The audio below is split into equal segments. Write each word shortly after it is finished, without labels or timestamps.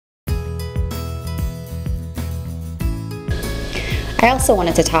I also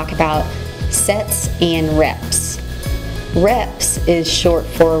wanted to talk about sets and reps. Reps is short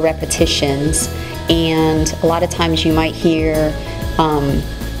for repetitions, and a lot of times you might hear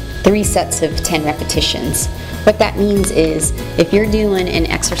 3 sets of 10 repetitions. What that means is if you're doing an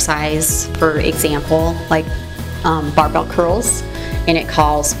exercise, for example, like barbell curls, and it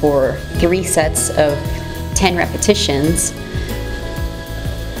calls for 3 sets of 10 repetitions,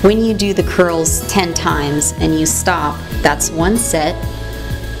 when you do the curls 10 times and you stop, that's 1 set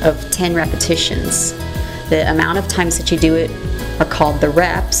of 10 repetitions. The amount of times that you do it are called the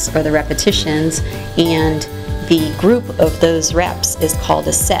reps, or the repetitions, and the group of those reps is called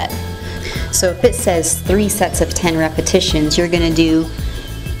a set. So if it says 3 sets of 10 repetitions, you're going to do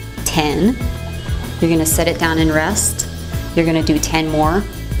 10, you're going to set it down and rest, you're going to do 10 more,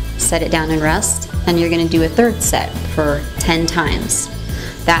 set it down and rest, and you're going to do a 3rd set for 10 times.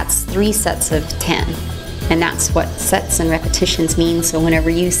 That's 3 sets of 10, and that's what sets and repetitions mean. So whenever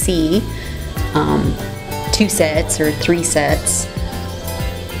you see 2 sets or 3 sets,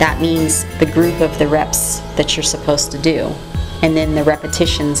 that means the group of the reps that you're supposed to do. And then the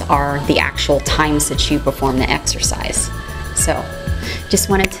repetitions are the actual times that you perform the exercise. So just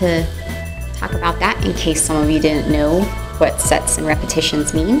wanted to talk about that in case some of you didn't know what sets and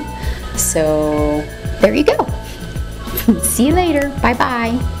repetitions mean. So there you go. See you later.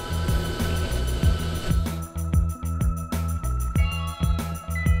 Bye-bye.